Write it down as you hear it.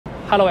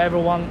Hello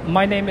everyone,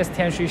 my name is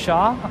Tianxu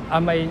Xia.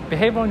 I'm a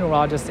behavioral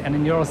neurologist and a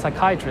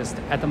neuropsychiatrist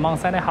at the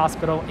Sinai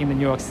Hospital in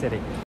New York City.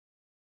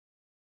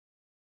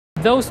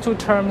 Those two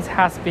terms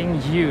has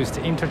been used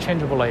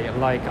interchangeably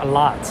like a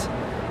lot,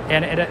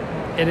 and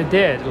it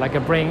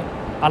did bring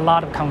a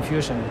lot of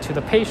confusion to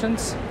the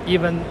patients,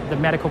 even the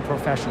medical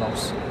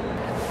professionals.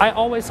 I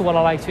always would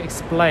like to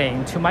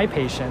explain to my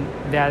patient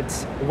that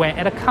when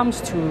it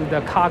comes to the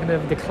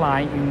cognitive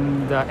decline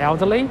in the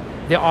elderly,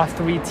 there are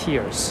three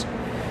tiers.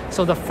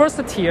 So the first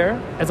tier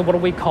is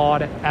what we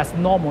call as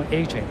normal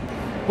aging.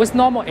 With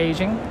normal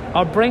aging,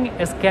 our brain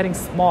is getting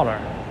smaller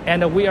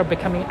and we are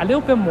becoming a little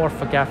bit more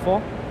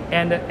forgetful,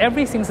 and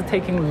everything's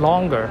taking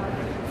longer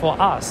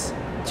for us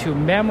to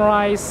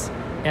memorize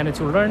and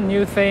to learn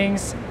new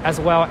things, as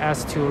well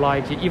as to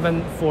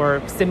even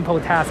for simple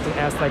tasks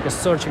as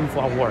searching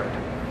for a word.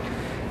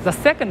 The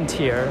second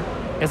tier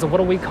is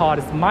what we call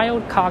is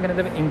mild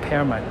cognitive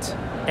impairment,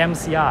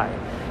 MCI.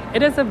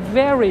 It is a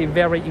very,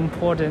 very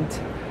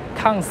important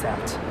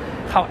concept.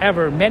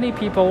 However, many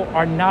people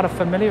are not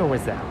familiar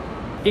with that.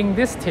 In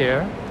this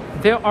tier,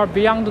 there are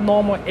beyond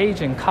normal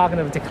aging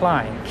cognitive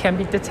decline can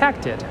be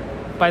detected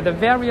by the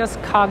various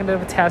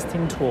cognitive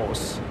testing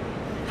tools.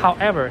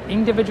 However,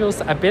 individuals'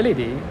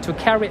 ability to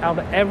carry out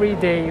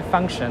everyday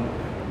function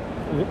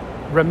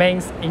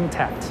remains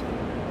intact.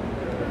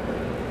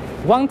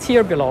 One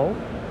tier below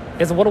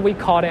is what we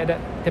call it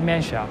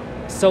dementia.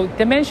 So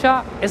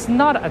dementia is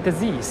not a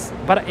disease,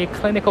 but a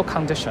clinical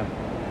condition.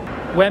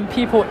 When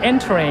people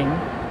entering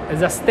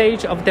the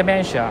stage of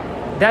dementia,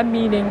 that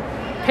meaning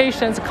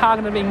patient's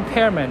cognitive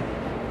impairment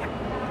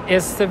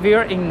is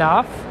severe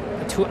enough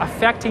to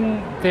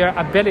affecting their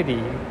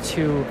ability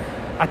to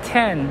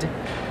attend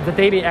the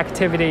daily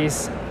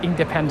activities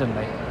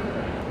independently.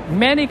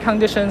 Many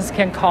conditions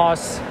can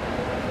cause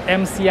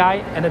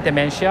MCI and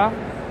dementia.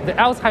 The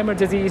Alzheimer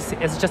disease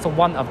is just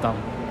one of them.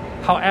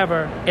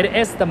 However, it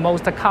is the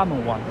most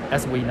common one,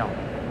 as we know.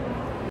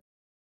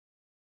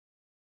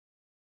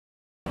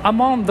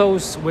 Among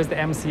those with the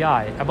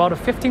MCI, about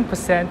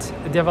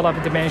 15%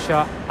 develop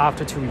dementia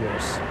after 2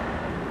 years.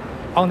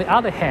 On the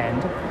other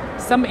hand,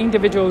 some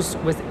individuals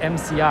with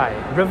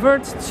MCI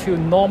revert to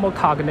normal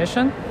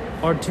cognition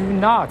or do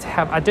not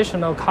have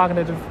additional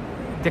cognitive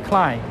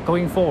decline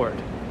going forward.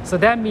 So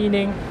that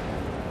meaning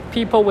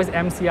people with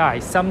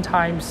MCI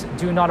sometimes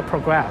do not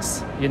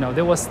progress.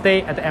 They will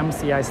stay at the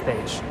MCI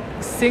stage.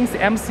 Since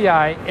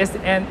MCI is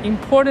an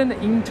important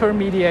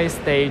intermediate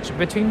stage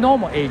between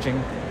normal aging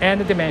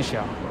and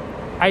dementia,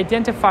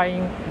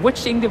 identifying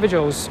which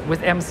individuals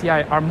with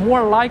MCI are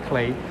more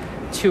likely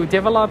to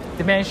develop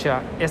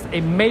dementia is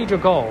a major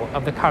goal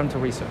of the current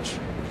research.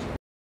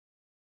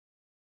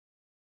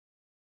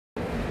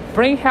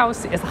 Brain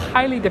health is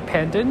highly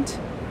dependent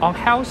on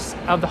health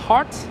of the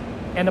heart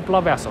and the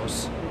blood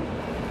vessels.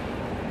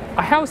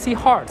 A healthy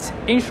heart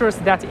ensures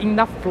that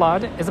enough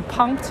blood is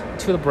pumped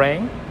to the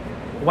brain,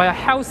 while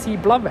healthy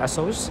blood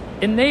vessels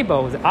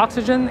enable the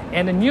oxygen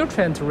and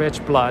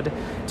nutrient-rich blood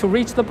to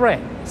reach the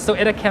brain so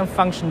it can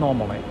function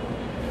normally.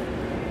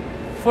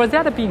 For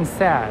that being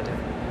said,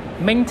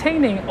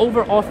 maintaining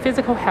overall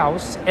physical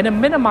health and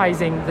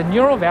minimizing the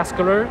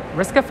neurovascular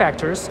risk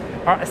factors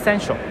are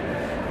essential,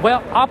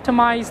 while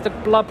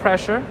optimized blood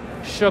pressure,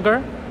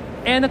 sugar,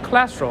 and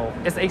cholesterol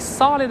is a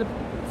solid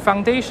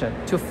foundation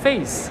to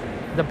face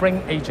the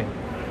brain aging.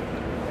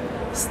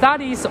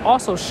 Studies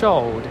also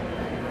showed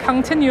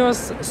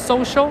continuous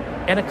social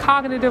and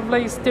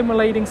cognitively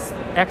stimulating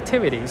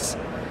activities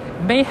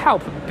may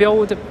help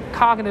build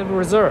cognitive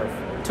reserve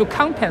to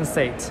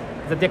compensate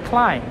the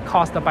decline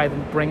caused by the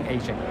brain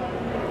aging.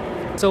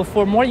 So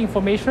for more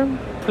information,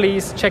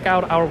 please check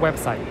out our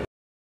website.